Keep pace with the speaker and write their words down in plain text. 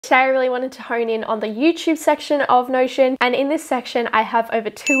Today I really wanted to hone in on the YouTube section of Notion, and in this section I have over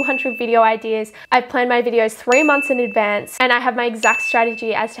 200 video ideas. I've planned my videos 3 months in advance, and I have my exact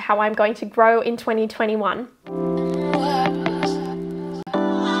strategy as to how I'm going to grow in 2021.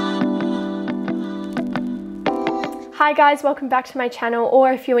 Hi guys, welcome back to my channel,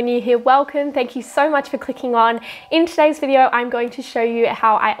 or if you are new here, welcome. Thank you so much for clicking on. In today's video, I'm going to show you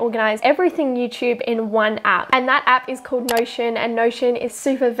how I organize everything YouTube in one app. And that app is called Notion, and Notion is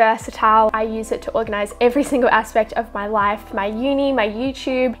super versatile. I use it to organize every single aspect of my life, my uni, my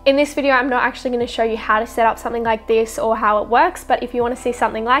YouTube. In this video, I'm not actually going to show you how to set up something like this or how it works, but if you want to see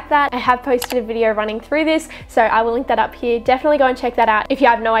something like that, I have posted a video running through this, so I will link that up here. Definitely go and check that out if you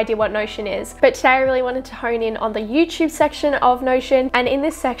have no idea what Notion is. But today I really wanted to hone in on the YouTube section of Notion, and in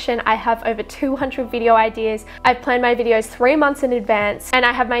this section I have over 200 video ideas. I've planned my videos 3 months in advance, and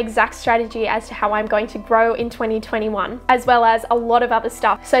I have my exact strategy as to how I'm going to grow in 2021, as well as a lot of other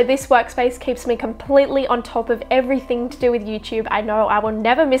stuff. So this workspace keeps me completely on top of everything to do with YouTube. I know I will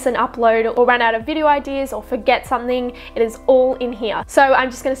never miss an upload or run out of video ideas or forget something. It is all in here. So I'm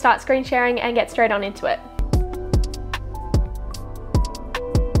just going to start screen sharing and get straight on into it.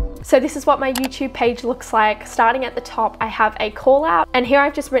 So this is what my YouTube page looks like. Starting at the top, I have a call out, and here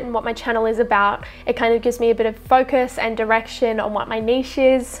I've just written what my channel is about. It kind of gives me a bit of focus and direction on what my niche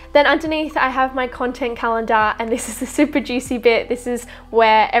is. Then underneath I have my content calendar, and this is the super juicy bit. This is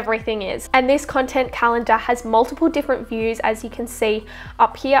where everything is. And this content calendar has multiple different views. As you can see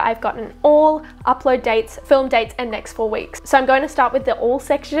up here, I've got an all, upload dates, film dates, and next 4 weeks. So I'm going to start with the all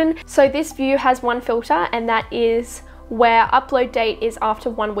section. So this view has one filter, and that is where upload date is after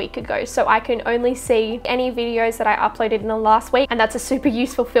 1 week ago. So I can only see any videos that I uploaded in the last week, and that's a super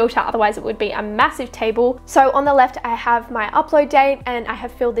useful filter, otherwise it would be a massive table. So on the left I have my upload date, and I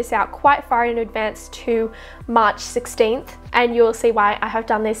have filled this out quite far in advance to March 16th, and you'll see why I have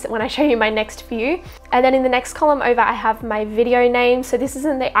done this when I show you my next view. And then in the next column over I have my video name. So this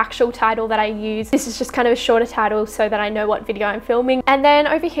isn't the actual title that I use, this is just kind of a shorter title so that I know what video I'm filming. And then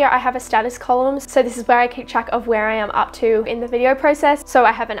over here I have a status column, so this is where I keep track of where I am up to in the video process. So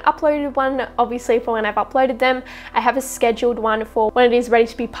I have an uploaded one, obviously for when I've uploaded them. I have a scheduled one for when it is ready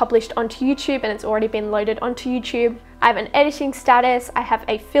to be published onto YouTube and it's already been loaded onto YouTube. I have an editing status, I have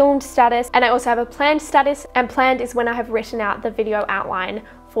a filmed status, and I also have a planned status, and planned is when I have written out the video outline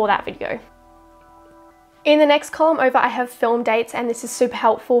for that video. In the next column over I have film dates, and this is super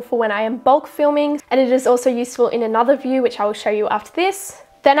helpful for when I am bulk filming, and it is also useful in another view which I will show you after this.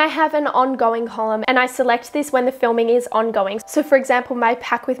 Then I have an ongoing column, and I select this when the filming is ongoing. So for example, my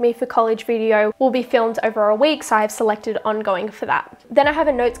Pack With Me for College video will be filmed over a week, so I have selected ongoing for that. Then I have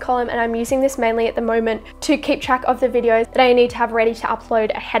a notes column, and I'm using this mainly at the moment to keep track of the videos that I need to have ready to upload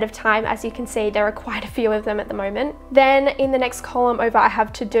ahead of time. As you can see, there are quite a few of them at the moment. Then in the next column over I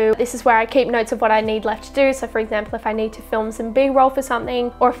have to do. This is where I keep notes of what I need left to do. So for example, if I need to film some B-roll for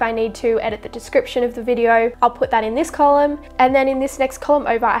something, or if I need to edit the description of the video, I'll put that in this column. And then in this next column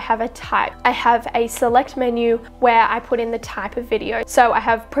over I have a type. I have a select menu where I put in the type of video. So I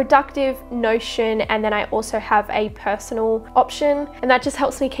have productive, Notion, and then I also have a personal option, and that just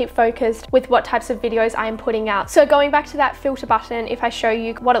helps me keep focused with what types of videos I am putting out. So going back to that filter button, if I show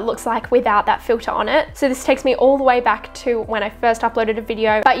you what it looks like without that filter on it. So this takes me all the way back to when I first uploaded a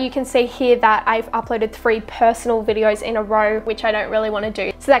video, but you can see here that I've uploaded 3 personal videos in a row, which I don't really want to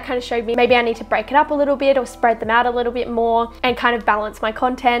do. So that kind of showed me maybe I need to break it up a little bit or spread them out a little bit more and kind of balance my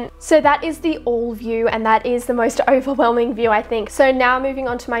content. So that is the all view, and that is the most overwhelming view, I think. So now moving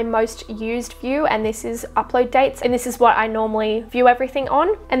on to my most used view, and this is upload dates, and this is what I normally view everything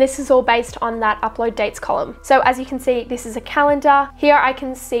on, and this is all based on that upload dates column. So as you can see, this is a calendar. Here I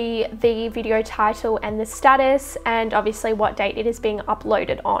can see the video title and the status, and obviously what date it is being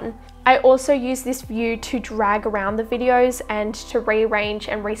uploaded on. I also use this view to drag around the videos and to rearrange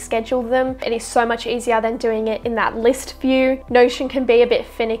and reschedule them. It is so much easier than doing it in that list view. Notion can be a bit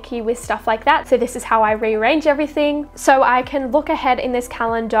finicky with stuff like that, so this is how I rearrange everything. So I can look ahead in this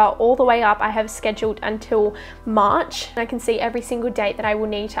calendar all the way up. I have scheduled until March. I can see every single date that I will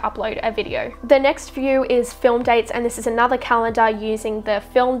need to upload a video. The next view is film dates, and this is another calendar using the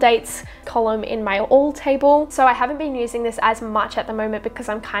film dates column in my all table. So I haven't been using this as much at the moment because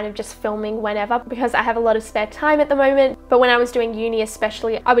I'm kind of just filming whenever, because I have a lot of spare time at the moment. But when I was doing uni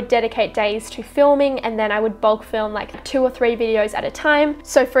especially, I would dedicate days to filming, and then I would bulk film like 2 or 3 videos at a time.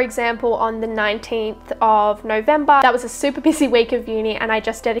 So for example, on the 19th of November, that was a super busy week of uni, and I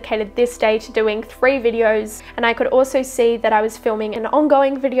just dedicated this day to doing 3 videos, and I could also see that I was filming an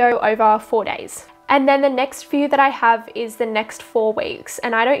ongoing video over 4 days. And then the next view that I have is the next 4 weeks.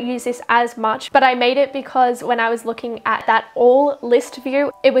 And I don't use this as much, but I made it because when I was looking at that all list view,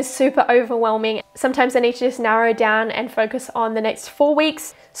 it was super overwhelming. Sometimes I need to just narrow down and focus on the next 4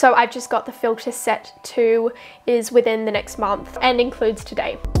 weeks. So I've just got the filter set to is within the next month and includes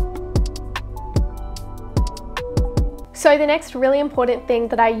today. So the next really important thing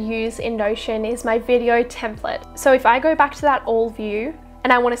that I use in Notion is my video template. So if I go back to that all view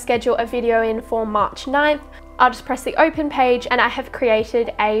and I want to schedule a video in for March 9th, I'll just press the open page and I have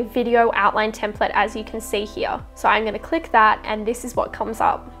created a video outline template, as you can see here. So I'm going to click that and this is what comes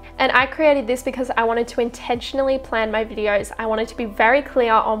up. And I created this because I wanted to intentionally plan my videos. I wanted to be very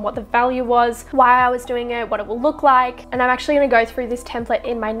clear on what the value was, why I was doing it, what it will look like. And I'm actually going to go through this template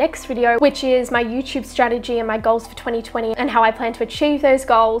in my next video, which is my YouTube strategy and my goals for 2020 and how I plan to achieve those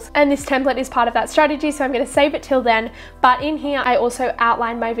goals. And this template is part of that strategy, so I'm going to save it till then. But in here, I also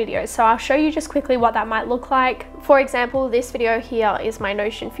outline my videos. So I'll show you just quickly what that might look like. For example, this video here is my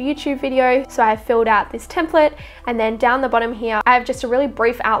Notion for YouTube video. So I've filled out this template, and then down the bottom here, I have just a really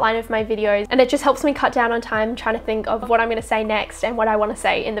brief outline of my videos, and it just helps me cut down on time trying to think of what I'm going to say next and what I want to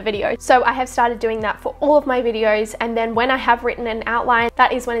say in the video. So I have started doing that for all of my videos, and then when I have written an outline,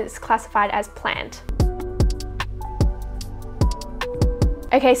 that is when it's classified as planned.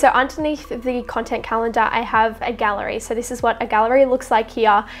 Okay, so underneath the content calendar, I have a gallery. So this is what a gallery looks like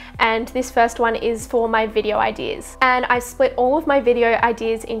here. And this first one is for my video ideas. And I split all of my video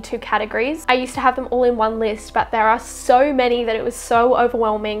ideas into categories. I used to have them all in one list, but there are so many that it was so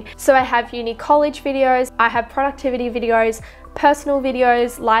overwhelming. So I have uni college videos, I have productivity videos, personal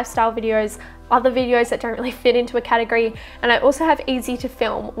videos, lifestyle videos, other videos that don't really fit into a category, and I also have easy to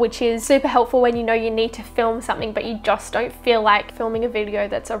film, which is super helpful when you know you need to film something but you just don't feel like filming a video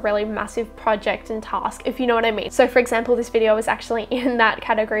that's a really massive project and task, if you know what I mean. So for example, this video is actually in that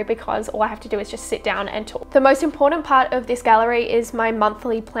category because all I have to do is just sit down and talk. The most important part of this gallery is my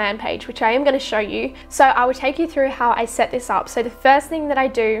monthly plan page, which I am going to show you. So I will take you through how I set this up. So the first thing that I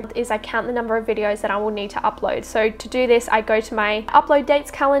do is I count the number of videos that I will need to upload. So to do this, I go to my upload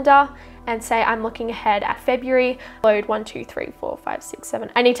dates calendar and say I'm looking ahead at February, upload 1, 2, 3, 4, 5, 6,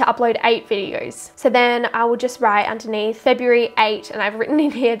 7. I need to upload 8 videos. So then I will just write underneath February 8, and I've written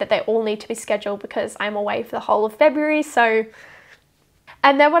in here that they all need to be scheduled because I'm away for the whole of February. So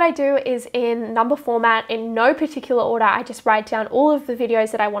and then what I do is in number format, in no particular order, I just write down all of the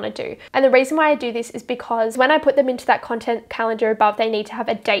videos that I want to do. And the reason why I do this is because when I put them into that content calendar above, they need to have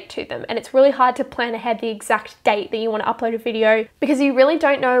a date to them. And it's really hard to plan ahead the exact date that you want to upload a video because you really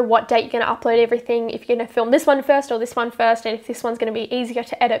don't know what date you're going to upload everything, if you're going to film this one first or this one first, and if this one's going to be easier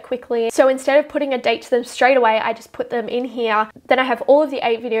to edit quickly. So instead of putting a date to them straight away, I just put them in here. Then I have all of the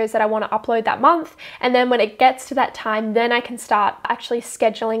 8 videos that I want to upload that month. And then when it gets to that time, then I can start actually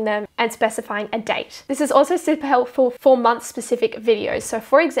scheduling them and specifying a date. This is also super helpful for month-specific videos. So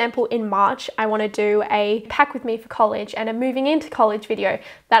for example, in March, I want to do a pack with me for college and a moving into college video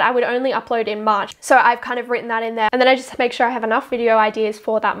that I would only upload in March. So I've kind of written that in there, and then I just make sure I have enough video ideas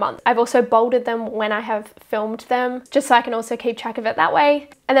for that month. I've also bolded them when I have filmed them, just so I can also keep track of it that way.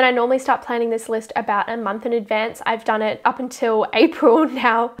 And then I normally start planning this list about a month in advance. I've done it up until April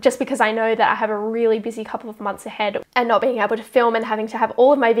now, just because I know that I have a really busy couple of months ahead and not being able to film and having to have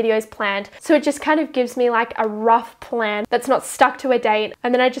all of my videos planned. So it just kind of gives me like a rough plan that's not stuck to a date,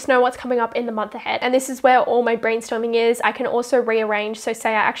 and then I just know what's coming up in the month ahead. And this is where all my brainstorming is. I can also rearrange. So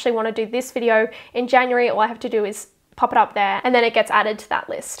say I actually want to do this video in January, all I have to do is pop it up there and then it gets added to that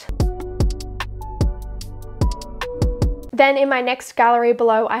list. Then in my next gallery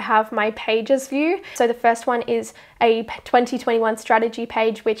below, I have my pages view. So the first one is a 2021 strategy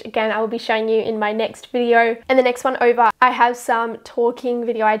page, which again, I will be showing you in my next video. And the next one over, I have some talking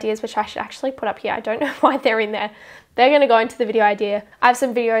video ideas, which I should actually put up here. I don't know why they're in there. They're going to go into the video idea. I have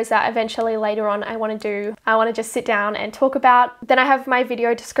some videos that eventually later on I want to just sit down and talk about. Then I have my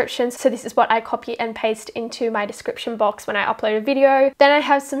video descriptions. So this is what I copy and paste into my description box when I upload a video. Then I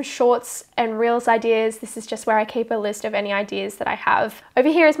have some shorts and reels ideas. This is just where I keep a list of any ideas that I have. Over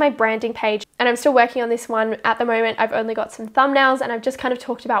here is my branding page, and I'm still working on this one at the moment. I've only got some thumbnails, and I've just kind of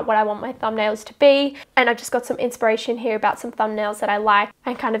talked about what I want my thumbnails to be. And I've just got some inspiration here about some thumbnails that I like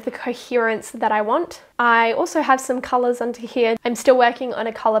and kind of the coherence that I want. I also have some colors under here. I'm still working on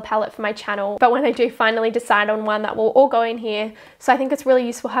a color palette for my channel, but when I do finally decide on one, that will all go in here. So I think it's really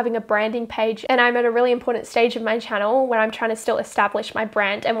useful having a branding page, and I'm at a really important stage of my channel where I'm trying to still establish my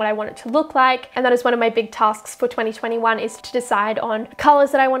brand and what I want it to look like. And that is one of my big tasks for 2021, is to decide on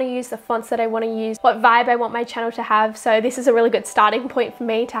colors that I want to use, the fonts that I want to use, what vibe I want my channel to have. So this is a really good starting point for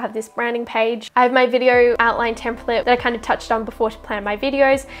me to have this branding page. I have my video outline template that I kind of touched on before to plan my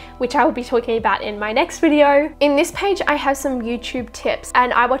videos, which I will be talking about in my next video. In this page, I have some YouTube tips,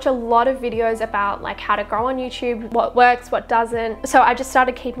 and I watch a lot of videos about like how to grow on YouTube, what works, what doesn't. So I just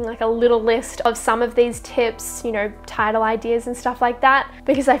started keeping like a little list of some of these tips, you know, title ideas and stuff like that,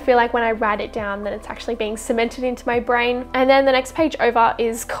 because I feel like when I write it down, then it's actually being cemented into my brain. And then the next page over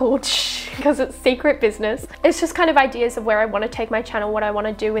is called shh, because it's secret business. It's just kind of ideas of where I want to take my channel, what I want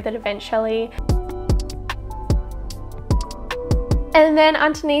to do with it eventually. And then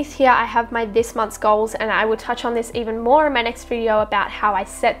underneath here, I have my this month's goals, and I will touch on this even more in my next video about how I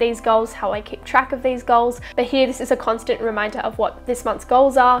set these goals, how I keep track of these goals. But here, this is a constant reminder of what this month's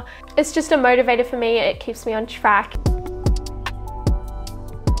goals are. It's just a motivator for me. It keeps me on track.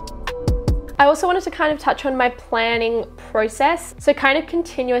 I also wanted to kind of touch on my planning process. So kind of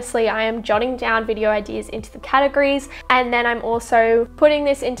continuously, I am jotting down video ideas into the categories, and then I'm also putting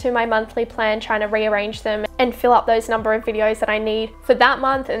this into my monthly plan, trying to rearrange them and fill up those number of videos that I need for that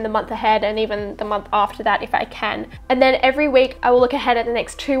month and the month ahead and even the month after that if I can. And then every week I will look ahead at the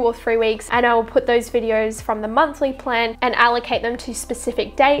next 2 or 3 weeks, and I will put those videos from the monthly plan and allocate them to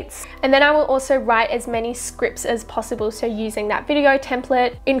specific dates. And then I will also write as many scripts as possible. So using that video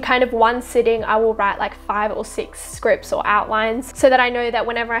template, in kind of one sitting, I will write like 5 or 6 scripts or outlines, so that I know that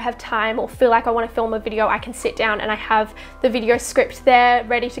whenever I have time or feel like I want to film a video, I can sit down and I have the video script there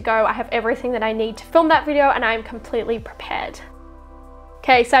ready to go. I have everything that I need to film that video, and I am completely prepared.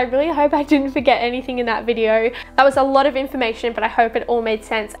 Okay, so I really hope I didn't forget anything in that video. That was a lot of information, but I hope it all made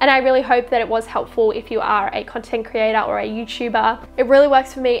sense. And I really hope that it was helpful if you are a content creator or a YouTuber. It really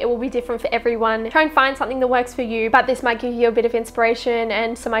works for me. It will be different for everyone. Try and find something that works for you, but this might give you a bit of inspiration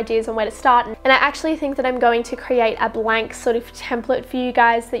and some ideas on where to start. And I actually think that I'm going to create a blank sort of template for you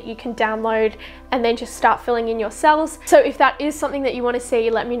guys that you can download and then just start filling in yourselves. So if that is something that you want to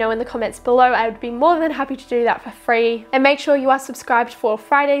see, let me know in the comments below. I would be more than happy to do that for free. And make sure you are subscribed for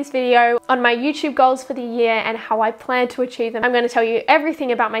Friday's video on my YouTube goals for the year and how I plan to achieve them. I'm going to tell you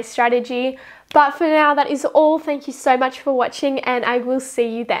everything about my strategy. But for now, that is all. Thank you so much for watching, and I will see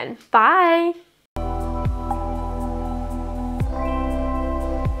you then. Bye!